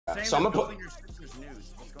So I'm gonna building your sister's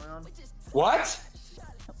nudes. What's going on? What?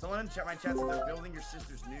 Someone in my chat said they're building your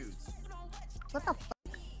sister's nudes. What the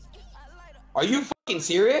fuck? Are you fucking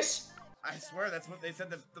serious? I swear that's what they said.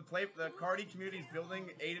 The Cardi community is building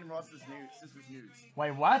Aiden Ross's sister's nudes.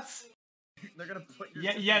 Wait, what? They're gonna put your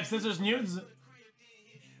Yeah, sister's nudes.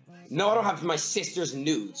 No, I don't have my sister's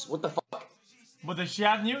nudes. What the fuck? But does she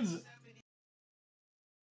have nudes?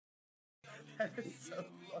 That is so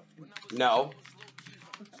fucking. No.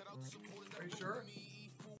 Are you sure?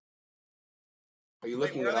 Are you Wait,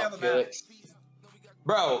 looking where it are they up, on the map? Felix?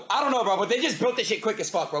 Bro, I don't know, bro, but they just built this shit quick as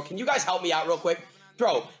fuck, bro. Can you guys help me out real quick?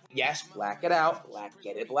 Bro, yes, black it out.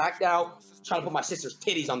 Get it blacked out. Trying to put my sister's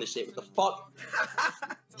titties on this shit. What the fuck?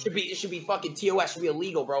 It should be fucking TOS. Should be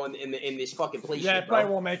illegal, bro, in this fucking place. Yeah, shit, it probably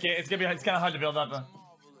bro. won't make it. It's kind of hard to build up.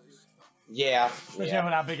 Yeah. Especially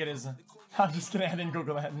how big it is. I'm just kidding. I didn't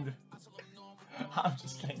Google that. I'm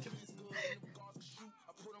just kidding.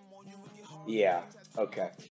 Yeah. Okay.